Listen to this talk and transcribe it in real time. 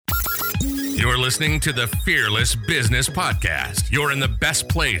You're listening to the Fearless Business Podcast. You're in the best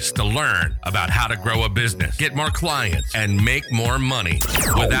place to learn about how to grow a business, get more clients, and make more money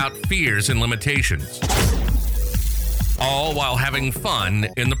without fears and limitations. All while having fun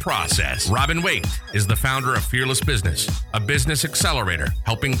in the process. Robin Waite is the founder of Fearless Business, a business accelerator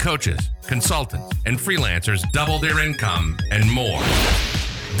helping coaches, consultants, and freelancers double their income and more.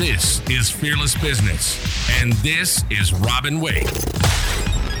 This is Fearless Business, and this is Robin Waite.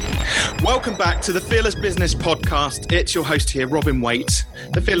 Welcome back to the Fearless Business Podcast. It's your host here, Robin Waite,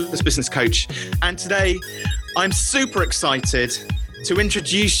 the Fearless Business Coach. And today, I'm super excited to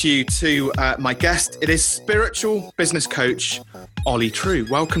introduce you to my guest. It is spiritual business coach, Ollie Trew.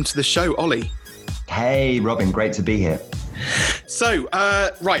 Welcome to the show, Ollie. Hey, Robin, great to be here. So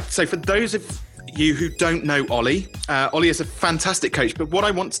for those of you who don't know Ollie, Ollie is a fantastic coach. But what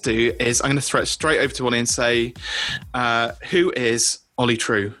I want to do is I'm going to throw it straight over to Ollie and say, who is Ollie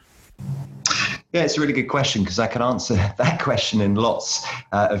Trew? Yeah, it's a really good question because I can answer that question in lots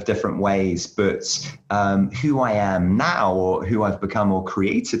of different ways. But who I am now, or who I've become or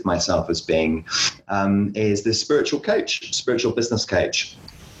created myself as being, is the spiritual coach, spiritual business coach.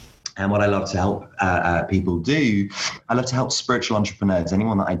 And what I love to help people do, I love to help spiritual entrepreneurs,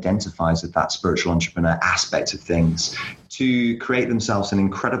 anyone that identifies with that spiritual entrepreneur aspect of things, to create themselves an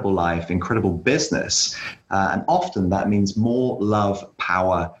incredible life, incredible business. And often that means more love,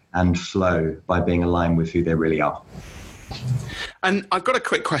 power, and flow by being aligned with who they really are. And I've got a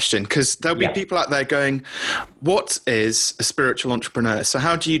quick question, because there'll be people out there going, what is a spiritual entrepreneur? So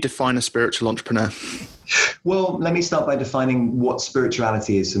how do you define a spiritual entrepreneur? Well, let me start by defining what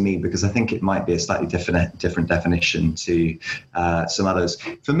spirituality is for me, because I think it might be a slightly different definition to some others.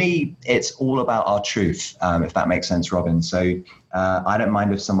 For me, it's all about our truth, if that makes sense, Robin. So I don't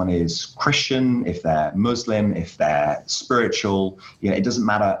mind if someone is Christian, if they're Muslim, if they're spiritual. It doesn't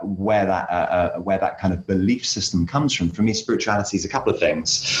matter where that kind of belief system comes from. For me, spirituality is a couple of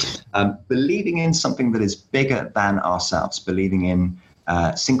things. Believing in something that is bigger than ourselves, believing in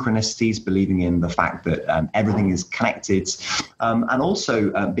synchronicities, believing in the fact that everything is connected, and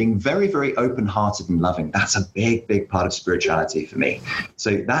also being very, very open-hearted and loving. That's a big, big part of spirituality for me.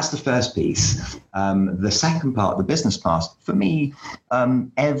 So that's the first piece. The second part, the business part, for me,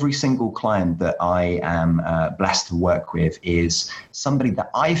 every single client that I am blessed to work with is somebody that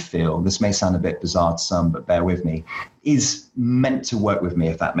I feel, this may sound a bit bizarre to some, but bear with me, is meant to work with me,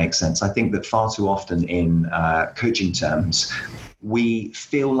 if that makes sense. I think that far too often in coaching terms, we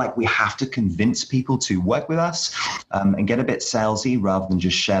feel like we have to convince people to work with us and get a bit salesy rather than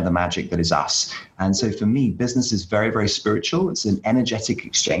just share the magic that is us. And so for me, business is very, very spiritual. It's an energetic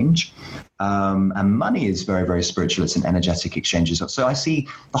exchange. And money is very, very spiritual. It's an energetic exchange. So I see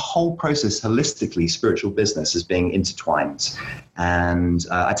the whole process holistically, spiritual business, as being intertwined. And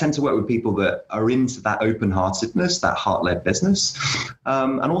I tend to work with people that are into that open-heartedness, that heart-led business,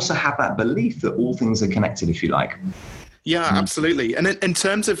 and also have that belief that all things are connected, if you like. Yeah, absolutely. And in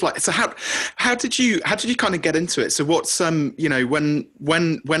terms of so how did you kind of get into it? So what's when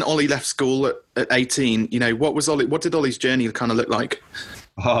Ollie left school at 18, what did Ollie's journey kind of look like?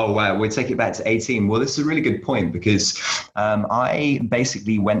 Oh, wow. We'll take it back to 18. Well, this is a really good point because I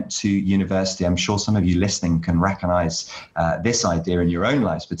basically went to university. I'm sure some of you listening can recognize this idea in your own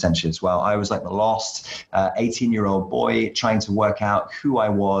lives potentially as well. I was like the lost 18-year-old boy trying to work out who I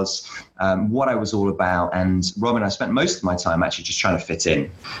was, what I was all about. And Robin, I spent most of my time actually just trying to fit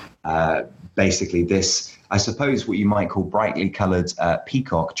in. Basically this, I suppose, what you might call brightly colored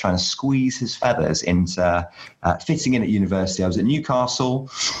peacock, trying to squeeze his feathers into fitting in at university. I was at Newcastle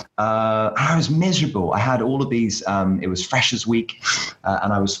and I was miserable. I had all of these, it was Freshers Week,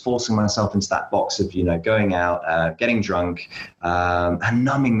 and I was forcing myself into that box of, going out, getting drunk, and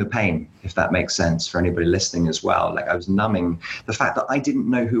numbing the pain, if that makes sense for anybody listening as well. Like I was numbing the fact that I didn't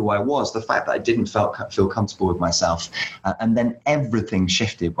know who I was, the fact that I didn't feel comfortable with myself. And then everything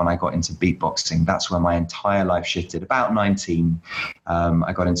shifted when I got into beatboxing. That's where my entire life shifted. About 19,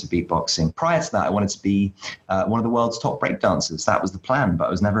 I got into beatboxing. Prior to that, I wanted to be one of the world's top breakdancers. That was the plan, but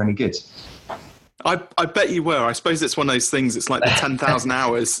I was never any good. I bet you were. I suppose it's one of those things. It's like the 10,000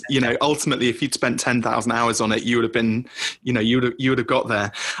 hours. Ultimately, if you'd spent 10,000 hours on it, you would have been, you would have got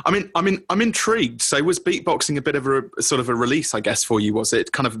there. I'm intrigued. So, was beatboxing a bit of a sort of a release, I guess, for you? Was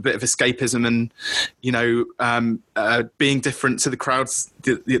it kind of a bit of escapism and, being different to the crowds,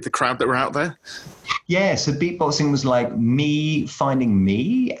 the crowd that were out there? Yeah, so beatboxing was like me finding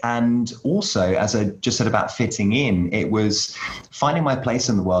me, and also, as I just said about fitting in, it was finding my place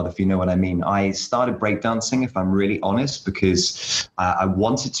in the world, if you know what I mean. I started breakdancing, if I'm really honest, because I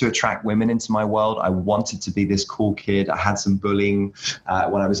wanted to attract women into my world. I wanted to be this cool kid. I had some bullying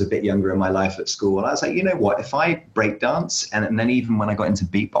when I was a bit younger in my life at school, and I was like, you know what, if I breakdance, and then even when I got into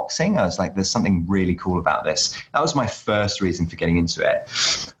beatboxing, I was like, there's something really cool about this. That was my first reason for getting into it.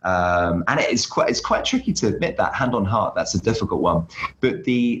 And it's quite tricky to admit that, hand on heart, that's a difficult one. But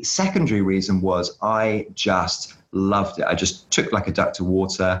the secondary reason was I just loved it. I just took like a duck to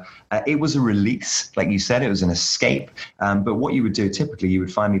water. It was a release, like you said, it was an escape. But what you would do, typically, you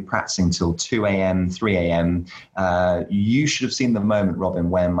would find me practicing till 2 a.m., 3 a.m. You should have seen the moment, Robin,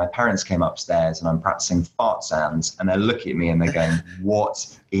 when my parents came upstairs and I'm practicing fart sounds, and they're looking at me and they're going,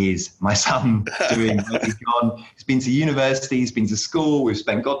 what is my son doing? He's gone, he's been to university, he's been to school, we've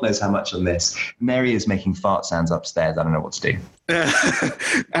spent God knows how much on this. And there he is making fart sounds upstairs. I don't know what to do.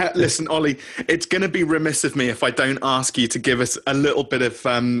 Listen, Ollie, it's going to be remiss of me if I don't ask you to give us a little bit of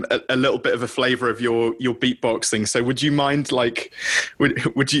a flavour of your beatboxing. So, would you mind, like,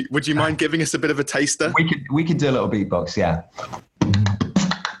 would you mind giving us a bit of a taster? We could do a little beatbox, yeah.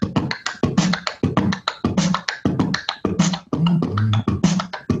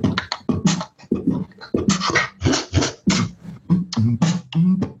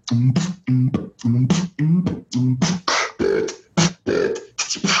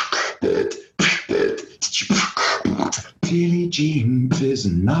 Billie Jean is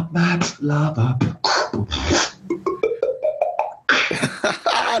not my lover.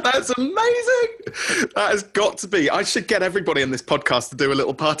 That's amazing. That has got to be. I should get everybody on this podcast to do a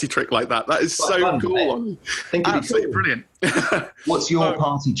little party trick like that. That is so fun, cool. Absolutely cool. Brilliant. What's your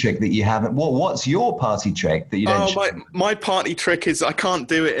party trick that you haven't? What's your party trick that you don't? My party trick is I can't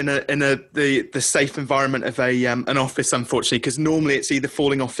do it in the safe environment of an office, unfortunately, because normally it's either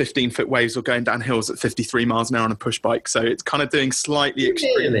falling off 15-foot waves or going down hills at 53 miles an hour on a push bike. So it's kind of doing slightly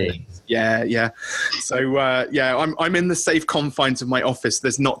extreme. Really? Yeah. So I'm in the safe confines of my office.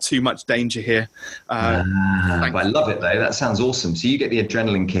 There's not too much danger here. I love it though. That sounds awesome. So you get the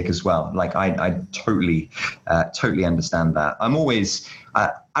adrenaline kick as well. Like I totally understand that. I'm always,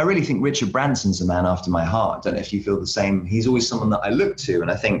 I really think Richard Branson's a man after my heart. Don't know if you feel the same. He's always someone that I look to,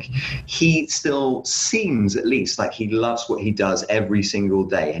 and I think he still seems, at least, like he loves what he does every single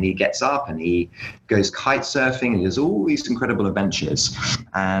day. And he gets up and he goes kite surfing and he does all these incredible adventures.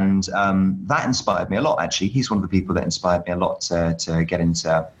 And that inspired me a lot, actually. He's one of the people that inspired me a lot to get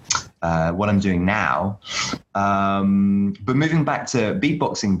into what I'm doing now. But moving back to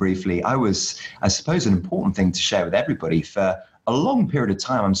beatboxing briefly, I suppose an important thing to share with everybody. For a long period of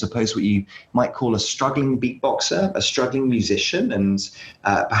time, I'm supposed what you might call a struggling beatboxer, a struggling musician. And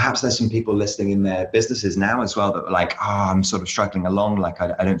perhaps there's some people listening in their businesses now as well that are like, I'm sort of struggling along. Like,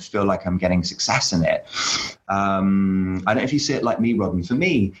 I don't feel like I'm getting success in it. I don't know if you see it like me, Robin. For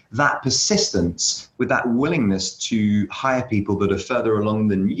me, that persistence with that willingness to hire people that are further along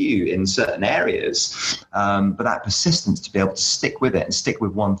than you in certain areas, but that persistence to be able to stick with it and stick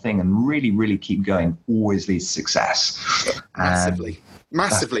with one thing and really, really keep going always leads to success.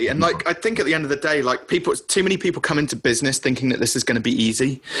 Massively. And like, I think at the end of the day, like too many people come into business thinking that this is going to be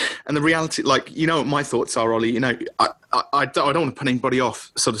easy. And the reality, like, you know what my thoughts are, Ollie, you know, I don't want to put anybody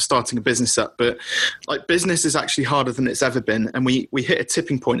off sort of starting a business up, but like business is actually harder than it's ever been. And we hit a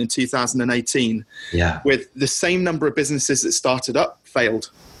tipping point in 2018 with the same number of businesses that started up failed.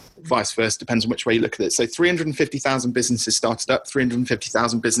 Vice versa, depends on which way you look at it. So 350,000 businesses started up,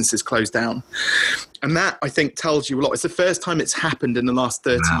 350,000 businesses closed down. And that, I think, tells you a lot. It's the first time it's happened in the last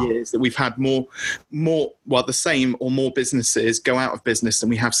 30 years that we've had more, the same or more businesses go out of business than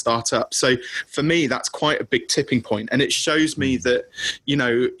we have start up. So for me, that's quite a big tipping point. And it shows me that, you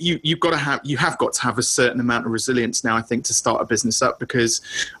know, you have got to have a certain amount of resilience now, I think, to start a business up, because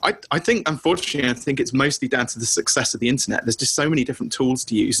I think, unfortunately, it's mostly down to the success of the internet. There's just so many different tools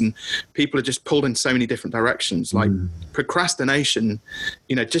to use, and people are just pulled in so many different directions. Like procrastination,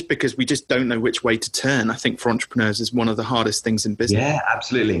 you know, just because we just don't know which way to turn, I think for entrepreneurs is one of the hardest things in business. Yeah,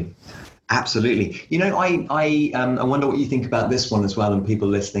 absolutely. Absolutely. You know, I wonder what you think about this one as well, and people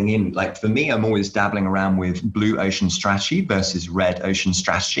listening in. Like for me, I'm always dabbling around with blue ocean strategy versus red ocean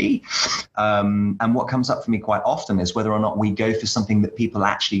strategy. And what comes up for me quite often is whether or not we go for something that people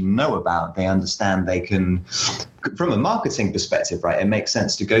actually know about. They understand they can, from a marketing perspective, right? It makes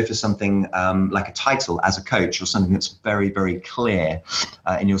sense to go for something like a title as a coach, or something that's very, very clear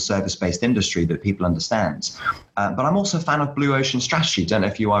in your service-based industry that people understand. But I'm also a fan of blue ocean strategy. Don't know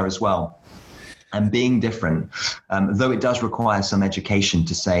if you are as well. And being different, though it does require some education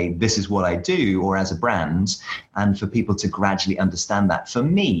to say, this is what I do, or as a brand, and for people to gradually understand that. For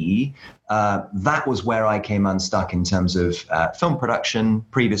me, that was where I came unstuck in terms of film production,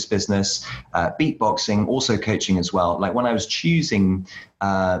 previous business, beatboxing, also coaching as well. Like when I was choosing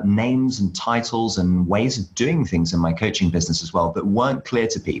names and titles and ways of doing things in my coaching business as well that weren't clear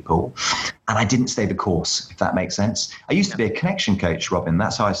to people, and I didn't stay the course, if that makes sense. I used to be a connection coach, Robin.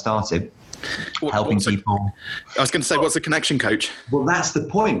 That's how I started. Helping people. I was going to say, what's a connection coach? Well, that's the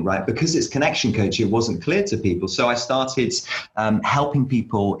point, right? Because it's connection coach, it wasn't clear to people. So I started helping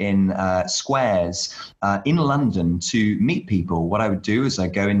people in squares in London to meet people. What I would do is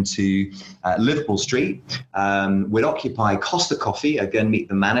I'd go into Liverpool Street, would occupy Costa Coffee. I'd go and meet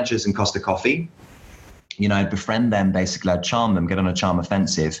the managers in Costa Coffee. You know, I'd befriend them, basically. I'd charm them, get on a charm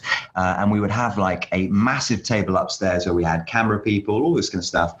offensive. And we would have like a massive table upstairs where we had camera people, all this kind of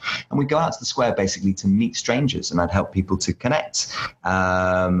stuff. And we'd go out to the square basically to meet strangers. And I'd help people to connect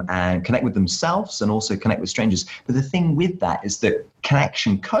and connect with themselves and also connect with strangers. But the thing with that is that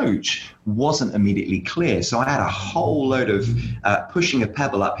connection coach wasn't immediately clear. So I had a whole load of pushing a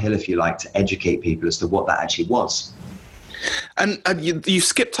pebble uphill, if you like, to educate people as to what that actually was. And you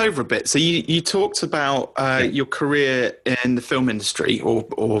skipped over a bit. So you talked about your career in the film industry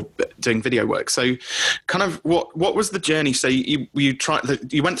or doing video work. So kind of what was the journey? So you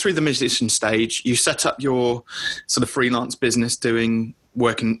went through the musician stage, you set up your sort of freelance business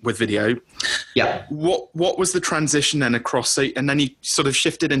working with video. Yeah. What was the transition then across? And then you sort of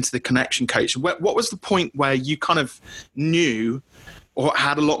shifted into the connection coach. What was the point where you kind of knew or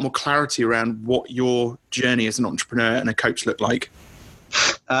had a lot more clarity around what your journey as an entrepreneur and a coach looked like?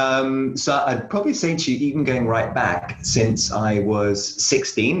 So I'd probably say to you, even going right back since I was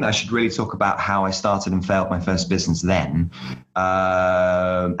 16, I should really talk about how I started and failed my first business then.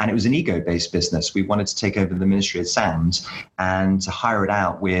 And it was an ego-based business. We wanted to take over the Ministry of Sound and to hire it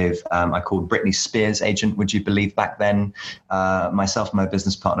out with, I called Britney Spears' agent, would you believe, back then. Myself and my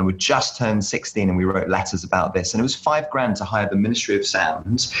business partner would just turn 16 and we wrote letters about this. And it was $5,000 to hire the Ministry of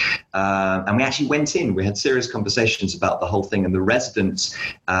Sound. And we actually went in, we had serious conversations about the whole thing, and the resident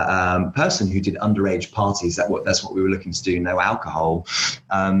person who did underage parties, that's what we were looking to do, no alcohol.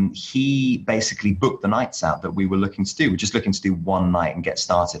 He basically booked the nights out that we were looking to do. We're just looking to do one night and get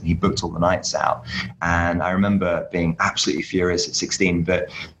started. And he booked all the nights out. And I remember being absolutely furious at 16, but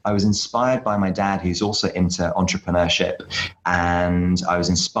I was inspired by my dad, who's also into entrepreneurship. And I was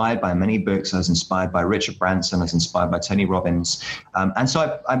inspired by many books. I was inspired by Richard Branson. I was inspired by Tony Robbins. And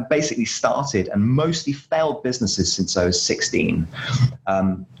so I basically started and mostly failed businesses since I was 16.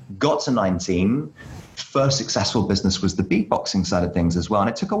 Got to 19. First successful business was the beatboxing side of things as well. And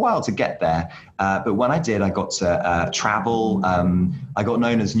it took a while to get there. But when I did, I got to travel. I got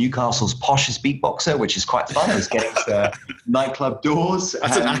known as Newcastle's poshest beatboxer, which is quite fun. I was getting to nightclub doors.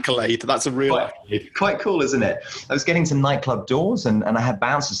 That's an accolade. That's a real accolade. Quite cool, isn't it? I was getting to nightclub doors and I had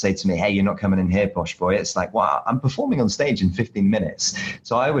bouncers say to me, hey, you're not coming in here, posh boy. It's like, wow, I'm performing on stage in 15 minutes.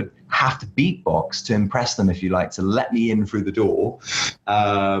 So I would have to beatbox to impress them, if you like, to let me in through the door.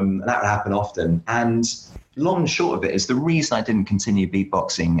 And that would happen often. And long and short of it is the reason I didn't continue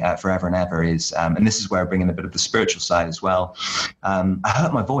beatboxing forever and ever is, and this is where I bring in a bit of the spiritual side as well, I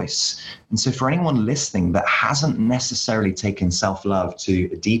hurt my voice. And so for anyone listening that hasn't necessarily taken self-love to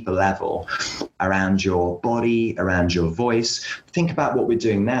a deeper level around your body, around your voice, think about what we're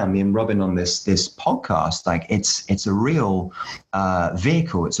doing now, me and Robin on this podcast. Like it's a real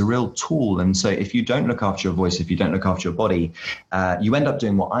vehicle, it's a real tool. And so if you don't look after your voice, if you don't look after your body, you end up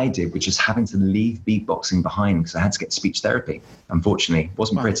doing what I did, which is having to leave beatboxing behind because I had to get speech therapy. Unfortunately, it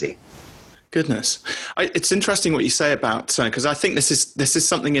wasn't pretty. Goodness. It's interesting what you say about, because I think this is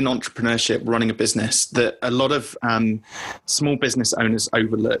something in entrepreneurship, running a business, that a lot of small business owners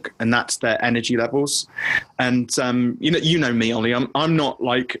overlook, and that's their energy levels. And you know me, Ollie, I'm not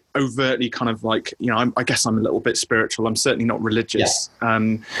like overtly kind of like, I guess I'm a little bit spiritual. I'm certainly not religious.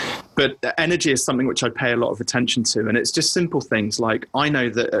 Yeah. But energy is something which I pay a lot of attention to, and it's just simple things like I know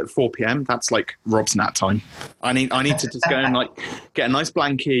that at 4 p.m. that's like Rob's nap time. I need to just go and like get a nice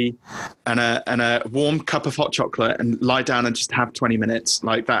blankie and a warm cup of hot chocolate and lie down and just have 20 minutes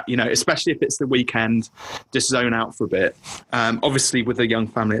like that, especially if it's the weekend, just zone out for a bit. Obviously with a young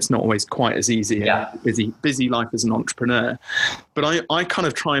family, it's not always quite as easy. Yeah. Busy life as an entrepreneur, but I kind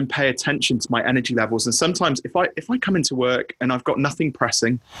of try and pay attention to my energy levels. And sometimes if I come into work and I've got nothing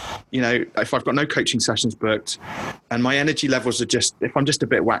pressing, if I've got no coaching sessions booked and my energy levels are if I'm just a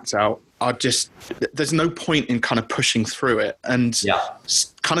bit whacked out, there's no point in kind of pushing through it and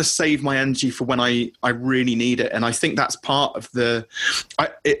kind of save my energy for when I really need it. And I think that's part of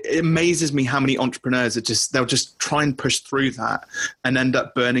it amazes me how many entrepreneurs they'll just try and push through that and end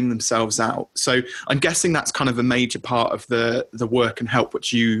up burning themselves out. So I'm guessing that's kind of a major part of the work and help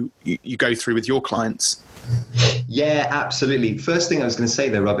which you go through with your clients. Yeah, absolutely. First thing I was going to say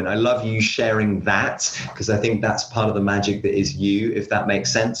there, Robin, I love you sharing that, because I think that's part of the magic that is you, if that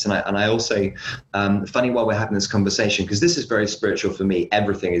makes sense. And I also, funny while we're having this conversation, because this is very spiritual for me.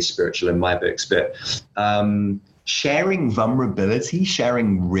 Everything is spiritual in my books, but sharing vulnerability,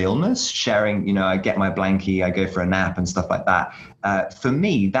 sharing realness, sharing, I get my blankie, I go for a nap and stuff like that. For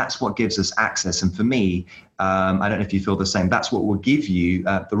me, that's what gives us access. And for me, I don't know if you feel the same. That's what will give you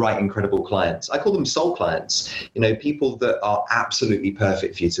the right incredible clients. I call them soul clients, people that are absolutely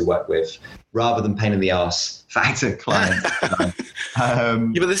perfect for you to work with, rather than pain in the arse factor clients.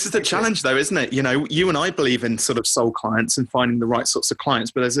 But this is the challenge though, isn't it? You and I believe in sort of soul clients and finding the right sorts of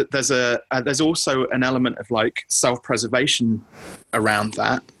clients, but there's also an element of like self-preservation around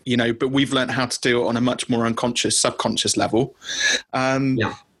that, but we've learned how to do it on a much more unconscious, subconscious level.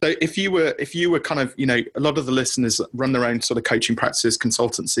 So if you were kind of, a lot of the listeners run their own sort of coaching practices,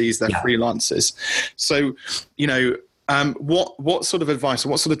 consultancies, they're freelancers. So, what sort of advice or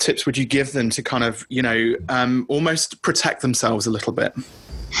what sort of tips would you give them to kind of, almost protect themselves a little bit?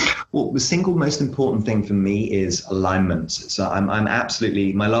 Well, the single most important thing for me is alignment. So I'm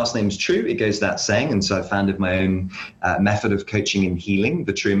absolutely, my last name's Trew. It goes without saying. And so I founded my own method of coaching and healing,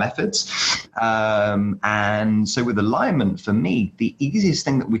 the Trew methods. And so with alignment, for me, the easiest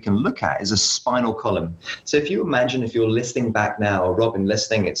thing that we can look at is a spinal column. So if you imagine, if you're listening back now, or Robin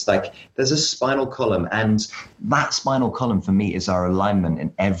listening, it's like there's a spinal column, and that spinal column for me is our alignment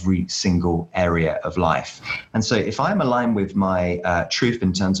in every single area of life. And so if I'm aligned with my truth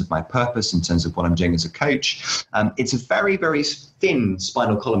in terms of my purpose, in terms of what I'm doing as a coach, it's a very, very thin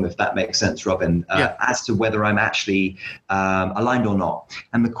spinal column, if that makes sense, Robin, as to whether I'm actually aligned or not.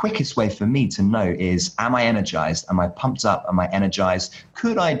 And the quickest way for me to know is, am I energized? Am I pumped up? Am I energized?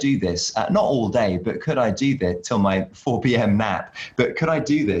 Could I do this? Not all day, but could I do this till my 4 p.m. nap? But could I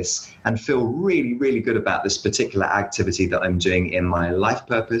do this and feel really, really good about this particular activity that I'm doing in my life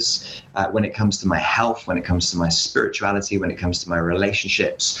purpose, when it comes to my health, when it comes to my spirituality, when it comes to my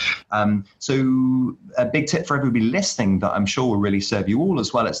relationships? So a big tip for everybody listening that I'm sure will really serve you all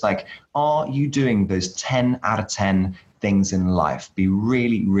as well. It's like, are you doing those 10 out of 10 things in life? Be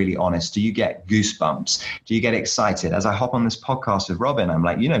really, really honest. Do you get goosebumps? Do you get excited? As I hop on this podcast with Robin, I'm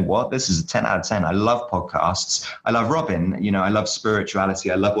like, you know what? This is a 10 out of 10. I love podcasts. I love Robin. I love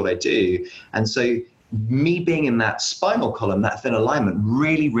spirituality. I love what I do. And so me being in that spinal column, that thin alignment,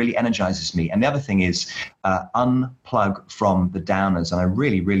 really, really energizes me. And the other thing is unplug from the downers. And I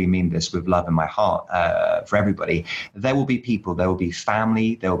really, really mean this with love in my heart for everybody. There will be people, there will be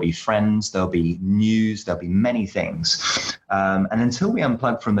family, there will be friends, there'll be news, there'll be many things. And until we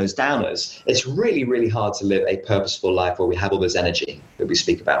unplug from those downers, it's really, really hard to live a purposeful life where we have all this energy that we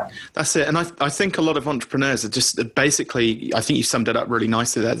speak about. That's it. And I think a lot of entrepreneurs are just basically, I think you summed it up really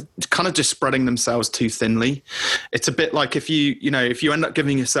nicely there, kind of just spreading themselves too thinly. It's a bit like if you end up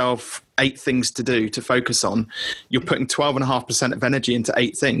giving yourself 8 things to do, to focus on, you're putting 12.5% of energy into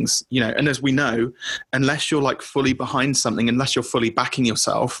 8 things, and as we know, unless you're like fully behind something, unless you're fully backing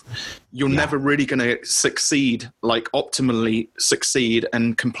yourself, you're never really going to succeed, like optimally succeed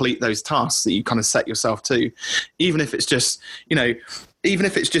and complete those tasks that you kind of set yourself to, even if it's just, even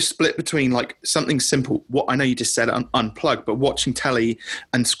if it's just split between like something simple, what I know you just said, unplug, but watching telly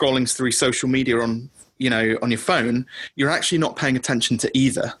and scrolling through social media on your phone, you're actually not paying attention to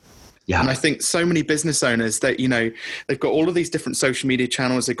either. Yeah. And I think so many business owners that, they've got all of these different social media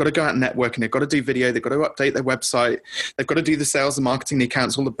channels. They've got to go out and network, and they've got to do video. They've got to update their website. They've got to do the sales and marketing, the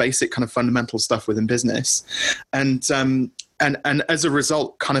accounts, all the basic kind of fundamental stuff within business. And as a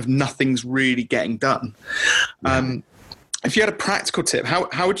result, kind of nothing's really getting done. Yeah. If you had a practical tip,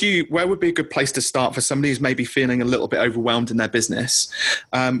 where would be a good place to start for somebody who's maybe feeling a little bit overwhelmed in their business?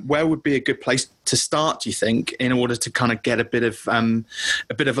 Where would be a good place to start, do you think, in order to kind of get a bit of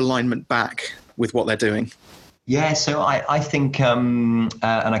alignment back with what they're doing? Yeah, so I think, and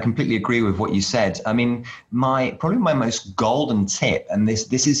I completely agree with what you said. I mean, probably my most golden tip, and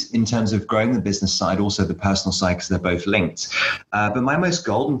this is in terms of growing the business side, also the personal side, because they're both linked. But my most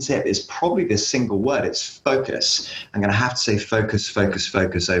golden tip is probably this single word. It's focus. I'm going to have to say focus, focus,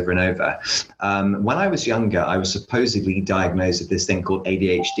 focus over and over. When I was younger, I was supposedly diagnosed with this thing called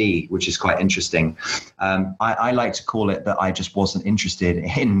ADHD, which is quite interesting. I like to call it that I just wasn't interested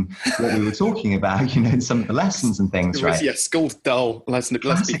in what we were talking about, in some of the lessons. lessons and things, right? Yeah, school's dull. Let's be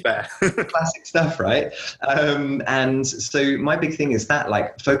fair. Classic stuff, right? And so my big thing is that,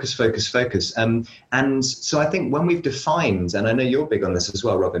 like, focus. And so I think when we've defined, and I know you're big on this as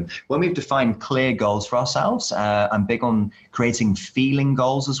well, Robin, when we've defined clear goals for ourselves, I'm big on creating feeling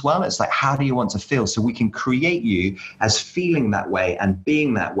goals as well. It's like, how do you want to feel? So we can create you as feeling that way and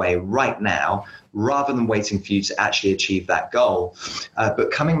being that way right now, rather than waiting for you to actually achieve that goal.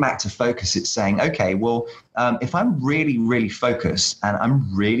 But coming back to focus, it's saying, okay, well, if I'm really, really focused and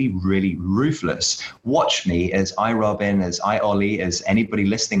I'm really, really ruthless, watch me as I, Robin, as I, Ollie, as anybody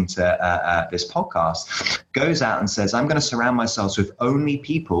listening to this podcast goes out and says, I'm going to surround myself with only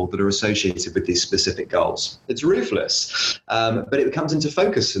people that are associated with these specific goals. It's ruthless, but it comes into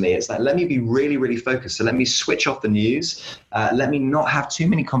focus for me. It's like, let me be really, really focused. So let me switch off the news. Let me not have too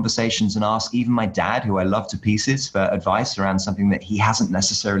many conversations and ask even my dad, who I love to pieces, for advice around something that he hasn't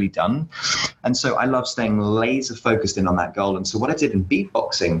necessarily done. And so I love staying laser focused in on that goal. And so what I did in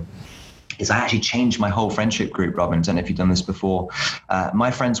beatboxing is I actually changed my whole friendship group, Robin. I don't know if you've done this before.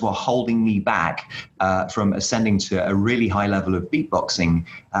 My friends were holding me back from ascending to a really high level of beatboxing.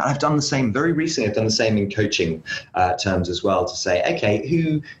 I've done the same very recently. I've done the same in coaching terms as well, to say, okay,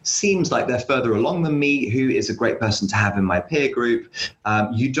 who seems like they're further along than me? Who is a great person to have in my peer group?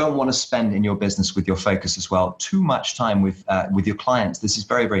 You don't want to spend in your business with your focus as well too much time with your clients. This is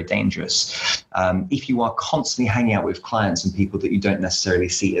very, very dangerous. If you are constantly hanging out with clients and people that you don't necessarily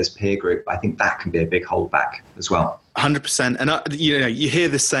see as peer group, I think that can be a big holdback as well. 100%. And you hear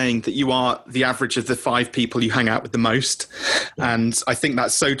this saying that you are the average of the 5 people you hang out with the most. Yeah. And I think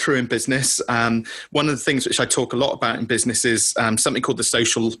that's so true in business. One of the things which I talk a lot about in business is something called the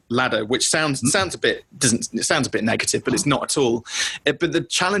social ladder, which sounds a bit negative, but it's not at all. But the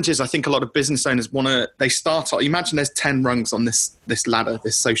challenge is, I think a lot of business owners they start off, imagine there's 10 rungs on this ladder,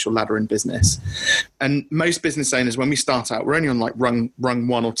 this social ladder in business. And most business owners, when we start out, we're only on like rung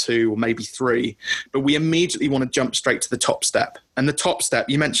 1 or 2 or maybe 3, but we immediately want to jump straight to the top step. And the top step,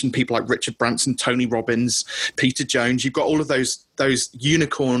 you mentioned people like Richard Branson, Tony Robbins, Peter Jones. You've got all of those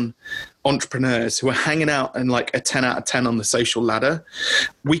unicorn entrepreneurs who are hanging out in like a 10 out of 10 on the social ladder.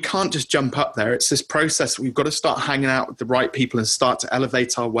 We can't just jump up there. It's this process. We've got to start hanging out with the right people and start to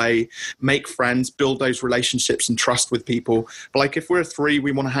elevate our way, make friends, build those relationships and trust with people. But like if we're a 3,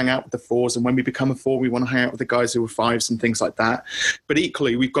 we want to hang out with the 4s. And when we become a 4, we want to hang out with the guys who are 5s and things like that. But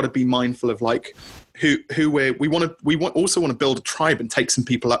equally, we've got to be mindful of like who we also want to build a tribe and take some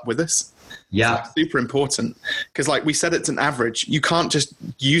people up with us. Yeah, it's like super important, because like we said, it's an average. You can't just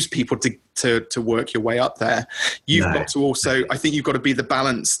use people to work your way up there. You've got to also, I think you've got to be the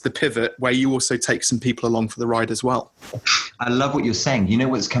balance, the pivot, where you also take some people along for the ride as well. I love what you're saying. You know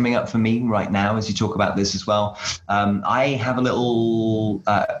what's coming up for me right now as you talk about this as well? I have a little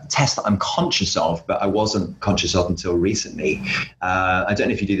test that I'm conscious of, but I wasn't conscious of until recently. I don't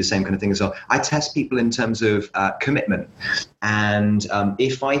know if you do the same kind of thing as well. I test people in terms of commitment. And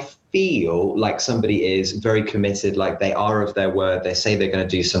if I feel like somebody is very committed, like they are of their word, they say they're going to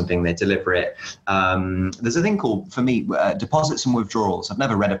do something, they deliver it. There's a thing called, for me, deposits and withdrawals. I've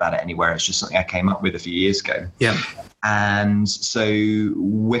never read about it anywhere. It's just something I came up with a few years ago. Yeah. And so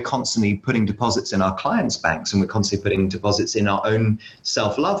we're constantly putting deposits in our clients' banks, and we're constantly putting deposits in our own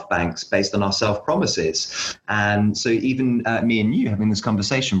self-love banks based on our self-promises. And so even me and you having this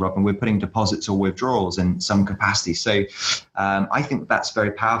conversation, Robin, we're putting deposits or withdrawals in some capacity. So I think that's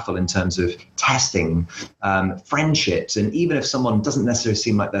very powerful in terms of testing friendships. And even if someone doesn't necessarily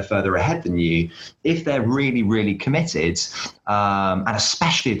seem like they're further ahead than you, if they're really, really committed, and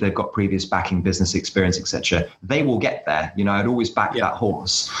especially if they've got previous backing, business experience, etc., they will get there. You know, I'd always back that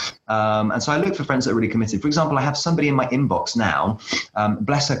horse. And so I look for friends that are really committed. For example, I have somebody in my inbox now,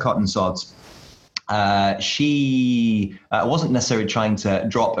 bless her cotton sods. She wasn't necessarily trying to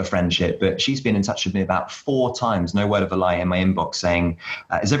drop a friendship, but she's been in touch with me about 4 times, no word of a lie, in my inbox saying,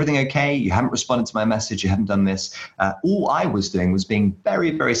 is everything okay? You haven't responded to my message. You haven't done this. All I was doing was being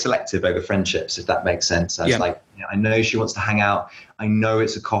very, very selective over friendships, if that makes sense. I was like, you know, I know she wants to hang out. I know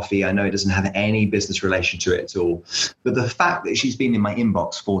it's a coffee. I know it doesn't have any business relation to it at all. But the fact that she's been in my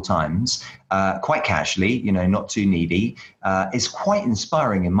inbox 4 times, quite casually, you know, not too needy, is quite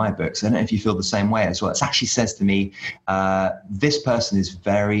inspiring in my books. I don't know if you feel the same way as well. It actually says to me, this person is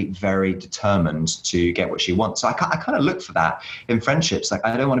very, very determined to get what she wants. So I kind of look for that in friendships. Like,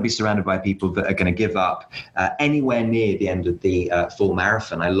 I don't want to be surrounded by people that are going to give up anywhere near the end of the full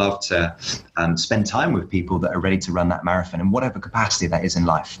marathon. I love to spend time with people that are ready to run that marathon in whatever capacity that is in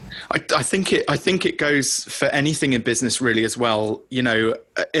life. I think it goes for anything in business really as well. You know,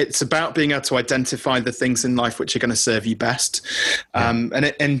 it's about being able to identify the things in life which are going to serve you best. And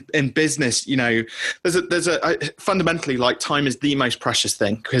in business, there's fundamentally, like, time is the most precious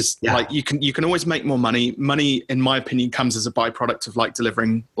thing, because like you can always make more money. Money, in my opinion, comes as a byproduct of like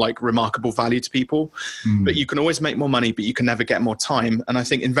delivering like remarkable value to people. But you can always make more money, but you can never get more time. And I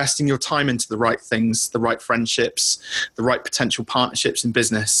think investing your time into the right things, the right friendships, the right potential partnerships in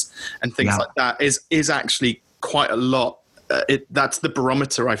business and things like that is actually quite a lot. That's the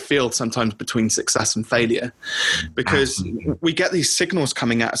barometer I feel sometimes between success and failure, because we get these signals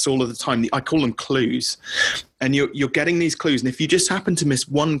coming at us all of the time. I call them clues, and you're getting these clues. And if you just happen to miss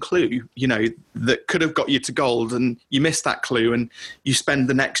one clue, that could have got you to gold, and you miss that clue, and you spend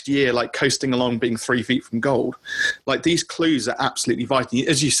the next year like coasting along being 3 feet from gold. Like, these clues are absolutely vital.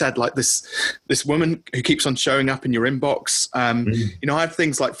 As you said, like this woman who keeps on showing up in your inbox. I have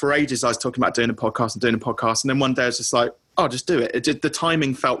things like, for ages I was talking about doing a podcast, and then one day I was just like, oh, just do it. The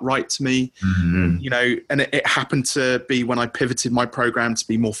timing felt right to me, and it happened to be when I pivoted my program to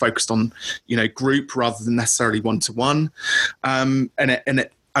be more focused on, group rather than necessarily one-to-one. And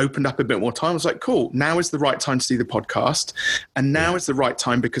it opened up a bit more time. I was like, cool, now is the right time to do the podcast. And now is the right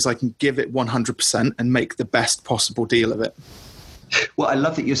time because I can give it 100% and make the best possible deal of it. Well, I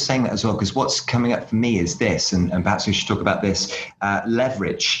love that you're saying that as well, because what's coming up for me is this, and perhaps we should talk about this,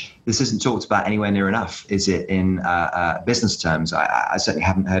 leverage. This isn't talked about anywhere near enough, is it, in business terms? I certainly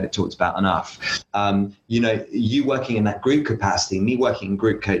haven't heard it talked about enough. You working in that group capacity, me working in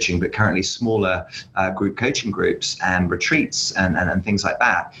group coaching, but currently smaller group coaching groups and retreats and things like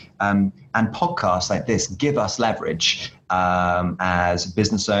that. And podcasts like this give us leverage as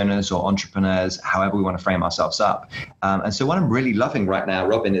business owners or entrepreneurs, however we want to frame ourselves up. And so what I'm really loving right now,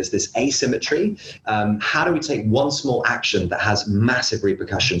 Robin, is this asymmetry. How do we take one small action that has massive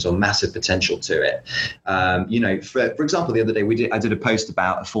repercussions or massive potential to it? For example, the other day I did a post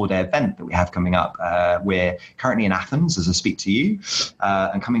about a 4-day event that we have coming up. We're currently in Athens as I speak to you,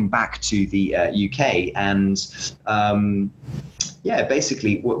 and coming back to the UK. And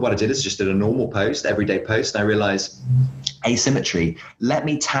basically what I did is just did a normal post, everyday post, and I realized asymmetry. Let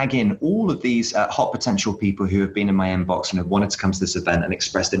me tag in all of these hot potential people who have been in my inbox and have wanted to come to this event and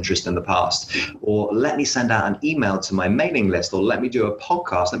expressed interest in the past. Or let me send out an email to my mailing list, or let me do a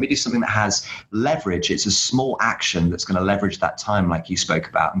podcast. Let me do something that has leverage. It's a small action that's going to leverage that time, like you spoke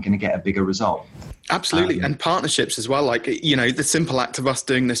about, and going to get a bigger result. Absolutely. And partnerships as well. Like, the simple act of us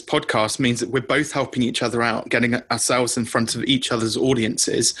doing this podcast means that we're both helping each other out, getting ourselves in front of each other's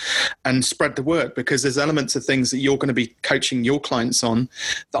audiences and spread the word, because there's elements of things that you're going to be coaching your clients on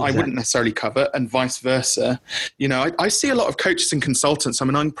that I wouldn't necessarily cover, and vice versa. I see a lot of coaches and consultants. I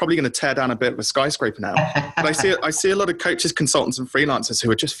mean, I'm probably going to tear down a bit of a skyscraper now, but I see a lot of coaches, consultants and freelancers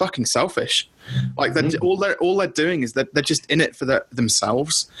who are just fucking selfish. Like, all they're doing is that they're just in it for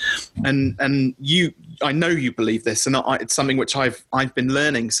themselves. And I know you believe this, and it's something which I've been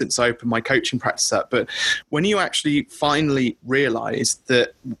learning since I opened my coaching practice up. But when you actually finally realize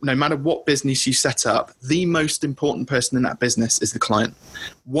that no matter what business you set up, the most important person in that business is the client.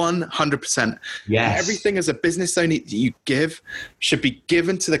 100%. Yes. Everything as a business owner that you give should be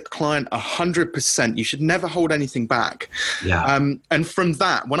given to the client 100%. You should never hold anything back. Yeah. And from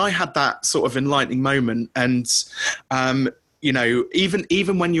that, when I had that sort of enlightening moment, and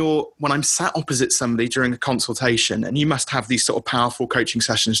even when I'm sat opposite somebody during a consultation, and you must have these sort of powerful coaching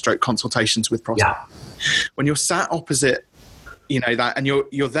sessions, stroke consultations with prospects. Yeah. When you're sat opposite, that, and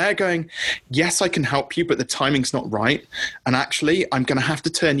you're there going, yes, I can help you, but the timing's not right. And actually, I'm going to have to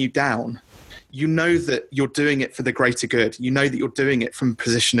turn you down. You know that you're doing it for the greater good. You know that you're doing it from a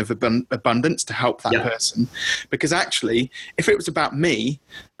position of abundance to help that person. Because actually, if it was about me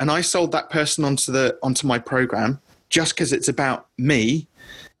and I sold that person onto my program, just because it's about me,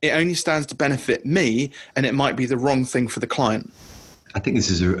 it only stands to benefit me, and it might be the wrong thing for the client. I think this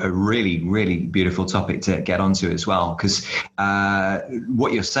is a really, really beautiful topic to get onto as well, because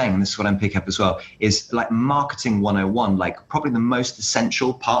what you're saying, and this is what I'm picking up as well, is like marketing 101, like probably the most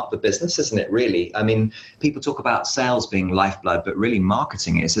essential part of the business, isn't it, really? I mean, people talk about sales being lifeblood, but really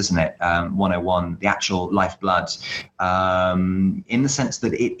marketing is, isn't it, 101, the actual lifeblood, in the sense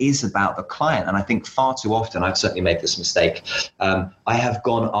that it is about the client. And I think far too often, I've certainly made this mistake, I have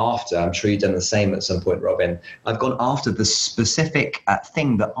gone after, I'm sure you've done the same at some point, Robin, I've gone after the specific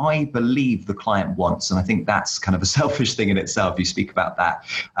thing that I believe the client wants. And I think that's kind of a selfish thing in itself. You speak about that,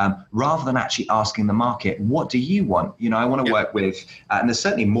 rather than actually asking the market, what do you want? I want to work with, and there's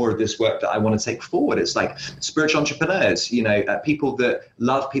certainly more of this work that I want to take forward. It's like spiritual entrepreneurs, people that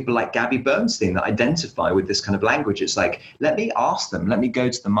love people like Gabby Bernstein that identify with this kind of language. It's like, let me ask them, let me go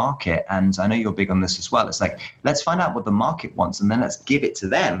to the market. And I know you're big on this as well. It's like, let's find out what the market wants and then let's give it to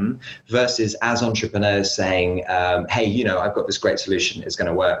them, versus as entrepreneurs saying, hey, I've got this great solution, it's going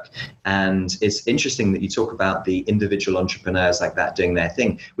to work. And it's interesting that you talk about the individual entrepreneurs like that doing their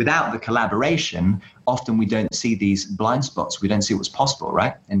thing. Without the collaboration, often we don't see these blind spots. We don't see what's possible,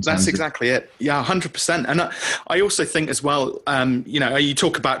 right? That's exactly it. Yeah, 100%. And I also think as well, you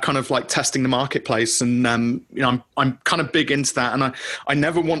talk about kind of like testing the marketplace, and I'm kind of big into that. And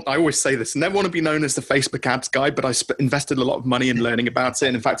I always say this, never want to be known as the Facebook ads guy, but I invested a lot of money in learning about it.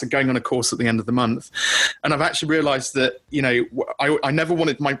 And in fact, I'm going on a course at the end of the month. And I've actually realized that, I never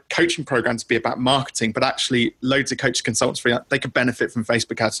wanted my coaching program to be about marketing, but actually loads of coach consultants, they could benefit from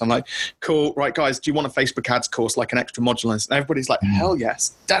Facebook ads. So I'm like, cool, right, guys, do you want a Facebook ads course, like an extra module? And everybody's like, hell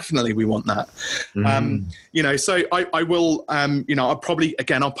yes, definitely, we want that. So I will, I'll probably,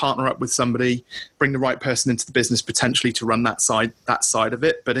 again, I'll partner up with somebody, bring the right person into the business potentially to run that side of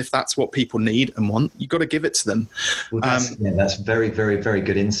it. But if that's what people need and want, you've got to give it to them. Well, that's very, very, very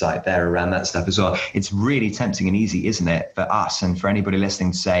good insight there around that stuff as well. It's really tempting and easy, isn't it, for us and for anybody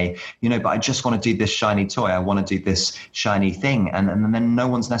listening to say, but I just want to do this shiny toy. I want to do this shiny thing. And then no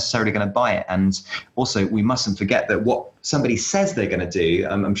one's necessarily going to buy it. And also, we mustn't forget that what somebody says they're going to do,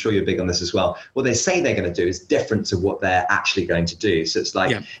 I'm sure you're big on this as well, what they say they're going to do is different to what they're actually going to do. So it's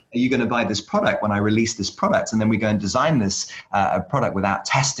like, Are you going to buy this product when I release this product? And then we go and design this product without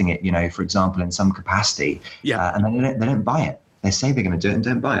testing it, for example, in some capacity. And then they don't buy it. They say they're going to do it and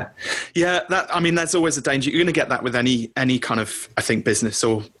don't buy it. Yeah, that's always a danger. You're going to get that with any kind of, I think, business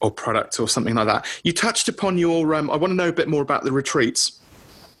or product or something like that. You touched upon your, I want to know a bit more about the retreats.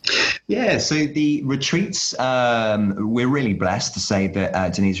 Yeah, so the retreats, we're really blessed to say that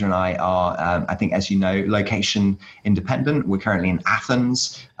Denisa and I are, I think, as you know, location independent. We're currently in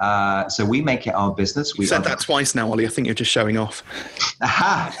Athens. So we make it our business. You said that twice now, Ollie. I think you're just showing off.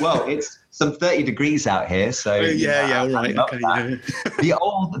 Aha, well, it's some 30 degrees out here. So all right. Okay, yeah.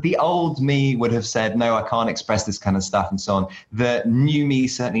 The old me would have said, no, I can't express this kind of stuff and so on. The new me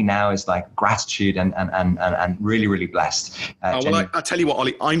certainly now is like gratitude and really, really blessed. Well, I tell you what,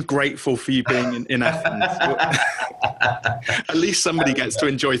 Ollie, I'm grateful for you being in Athens. At least somebody gets to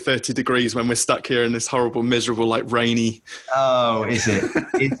enjoy 30 degrees when we're stuck here in this horrible, miserable, like rainy. Oh, is it?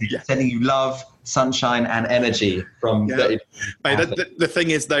 Sending you love, sunshine and energy from Mate, the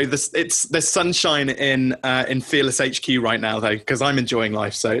thing is though, there's sunshine in Fearless HQ right now though, because I'm enjoying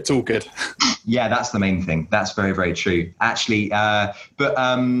life, so it's all good. Yeah, that's the main thing. That's very, very true, actually. But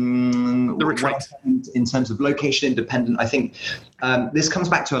the retreat, in terms of location independent, I think this comes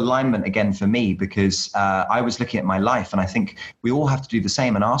back to alignment again for me, because I was looking at my life, and I think we all have to do the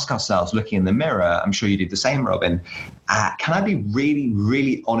same and ask ourselves, looking in the mirror, I'm sure you do the same, Robin, can I be really,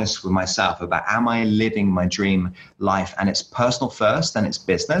 really honest with myself about, am I living my dream life? And it's personal first, then it's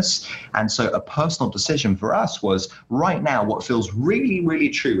business. And so a personal decision for us was, right now, what feels really, really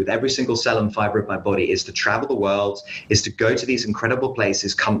true with every single cell and fiber of my body is to travel the world, is to go to these incredible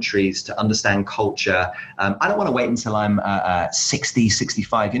places, countries, to understand culture. I don't want to wait until I'm 60,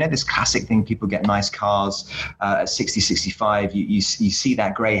 65. This classic thing, people get nice cars at 60, 65. You see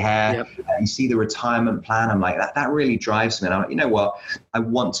that gray hair, you see the retirement plan. I'm like, that really drives me. And I'm like, you know what? I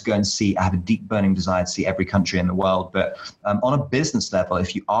want to go and I have a deep burning desire to see every country in the world. But on a business level,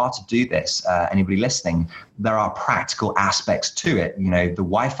 if you are to do this, anybody listening, there are practical aspects to it. The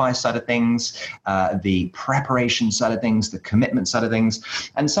Wi-Fi side of things, the preparation side of things, the commitment side of things.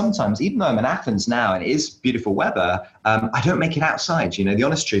 And sometimes, even though I'm in Athens now and it is beautiful weather, I don't make it outside. The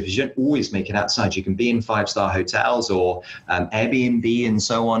honest truth is you don't always make it outside. You can be in 5-star hotels or Airbnb and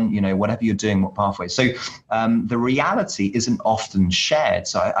so on, whatever you're doing, what pathway. So the reality isn't often shared.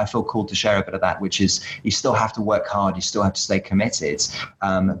 So I feel called to share a bit of that, which is you still have to work hard. You still have to stay committed,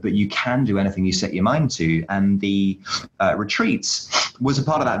 but you can do anything you set your mind to. And the retreats was a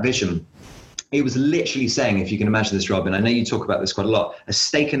part of that vision. It was literally saying, if you can imagine this, Robin, I know you talk about this quite a lot, a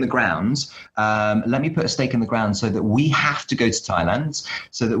stake in the ground. Let me put a stake in the ground so that we have to go to Thailand,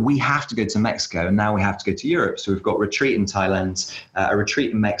 so that we have to go to Mexico, and now we have to go to Europe. So we've got retreat in Thailand, a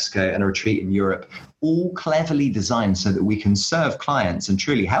retreat in Mexico, and a retreat in Europe, all cleverly designed so that we can serve clients and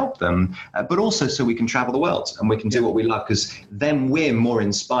truly help them, but also so we can travel the world and we can do what we love, because then we're more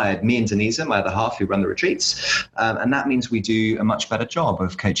inspired, me and Denisa, my other half who run the retreats, and that means we do a much better job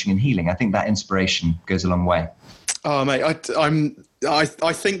of coaching and healing. I think that inspiration goes a long way. Oh, mate, I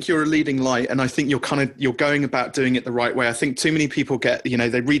think you're a leading light, and I think you're going about doing it the right way. I think too many people get,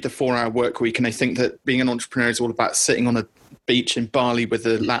 they read the 4-hour work week and they think that being an entrepreneur is all about sitting on a beach in Bali with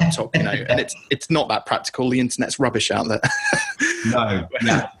a laptop, and it's not that practical. The internet's rubbish out there. No.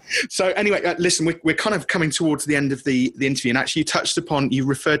 Yeah. So anyway, listen, we're kind of coming towards the end of the interview, and actually you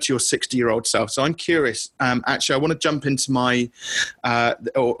referred to your 60-year-old self. So I'm curious, actually, I want to jump into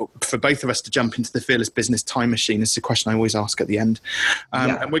or for both of us to jump into the Fearless Business Time Machine. It's a question I always ask at the end.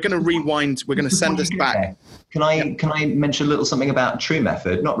 And we're going to rewind, we're going to send us back. Can I mention a little something about Trew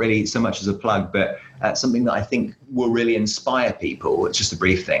Method? Not really so much as a plug, but something that I think will really inspire people. It's just a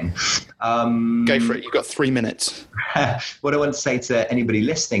brief thing. Go for it. You've got 3 minutes. What I want to say to anybody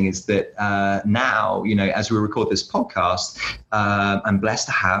listening is that now, as we record this podcast, I'm blessed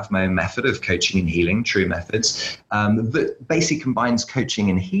to have my own method of coaching and healing, Trew Methods, that basically combines coaching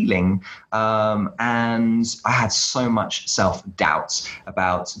and healing. And I had so much self-doubt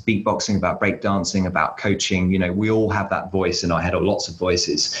about beatboxing, about breakdancing, about coaching. We all have that voice in our head, or lots of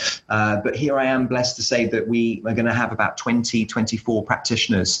voices. But here I am blessed to say that we are going to have about 24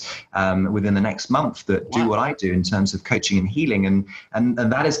 practitioners within the next month that do what I do in terms of coaching and healing. And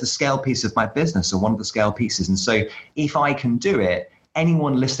that is the scale piece of my business, or one of the scale pieces. And so if I can do it,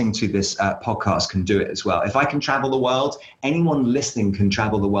 anyone listening to this podcast can do it as well. If I can travel the world, anyone listening can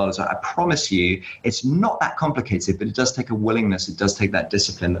travel the world as well. I promise you, it's not that complicated, but it does take a willingness. It does take that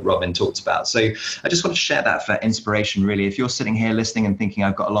discipline that Robin talked about. So I just want to share that for inspiration, really. If you're sitting here listening and thinking,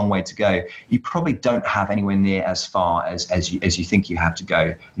 I've got a long way to go, you probably don't have anywhere near as far as you think you have to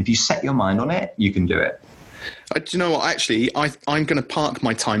go. If you set your mind on it, you can do it. Do you know what? Actually, I'm going to park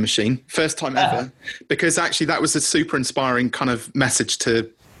my time machine, first time ever, because actually that was a super inspiring kind of message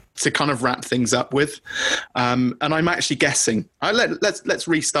to kind of wrap things up with. And I'm actually guessing, let's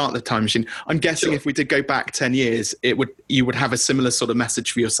restart the time machine. I'm guessing If we did go back 10 years, you would have a similar sort of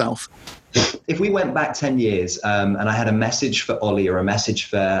message for yourself. If we went back 10 years and I had a message for Ollie, or a message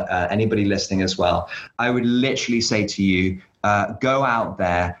for anybody listening as well, I would literally say to you, go out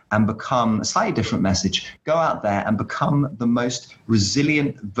there and become a slightly different message. Go out there and become the most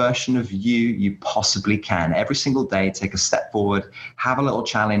resilient version of you possibly can. Every single day, take a step forward, have a little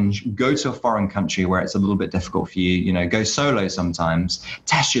challenge, go to a foreign country where it's a little bit difficult for you, go solo sometimes,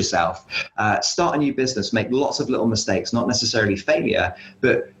 test yourself, start a new business, make lots of little mistakes, not necessarily failure,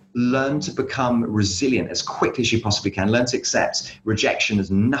 but learn to become resilient as quickly as you possibly can. Learn to accept rejection as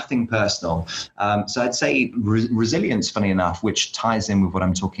nothing personal. So I'd say resilience, funny enough, which ties in with what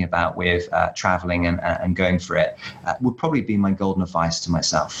I'm talking about with traveling and going for it, would probably be my golden advice to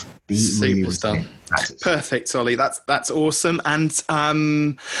myself. Be really resilient. Perfect, Ollie. That's awesome.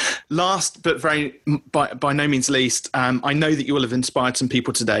 And last but by no means least, I know that you will have inspired some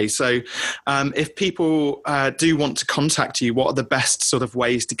people today. So if people do want to contact you, what are the best sort of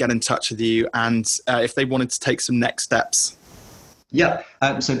ways to get in touch with you? And if they wanted to take some next steps? Yeah.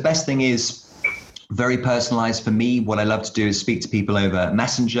 So best thing is very personalized for me. What I love to do is speak to people over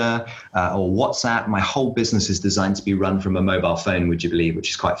Messenger or WhatsApp. My whole business is designed to be run from a mobile phone, would you believe, which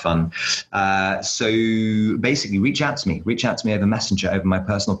is quite fun. So basically reach out to me over Messenger, over my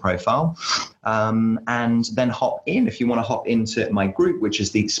personal profile, and then hop in. If you want to hop into my group, which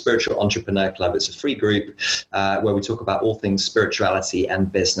is the Spiritual Entrepreneur Club, it's a free group where we talk about all things spirituality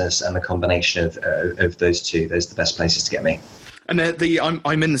and business, and the combination of those two. Those are the best places to get me. And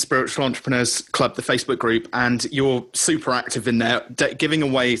I'm in the Spiritual Entrepreneurs Club, the Facebook group, and you're super active in there, giving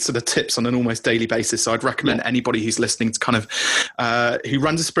away sort of tips on an almost daily basis. So I'd recommend anybody who's listening to kind of who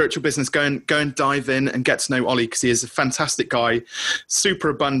runs a spiritual business, go and dive in and get to know Ollie, because he is a fantastic guy, super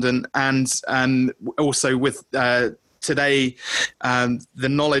abundant, and also with today, the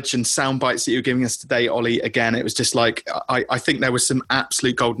knowledge and sound bites that you're giving us today, Ollie, again, it was just like, I think there was some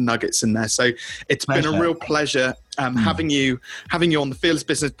absolute golden nuggets in there. So it's been a real pleasure having you on the Fearless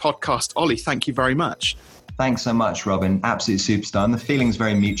Business podcast. Ollie, thank you very much. Thanks so much, Robin. Absolute superstar. And the feeling's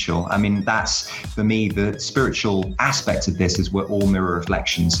very mutual. I mean, that's, for me, the spiritual aspect of this is we're all mirror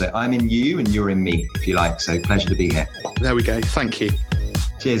reflections. So I'm in you and you're in me, if you like. So pleasure to be here. There we go. Thank you.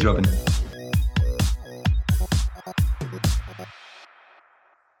 Cheers, Robin.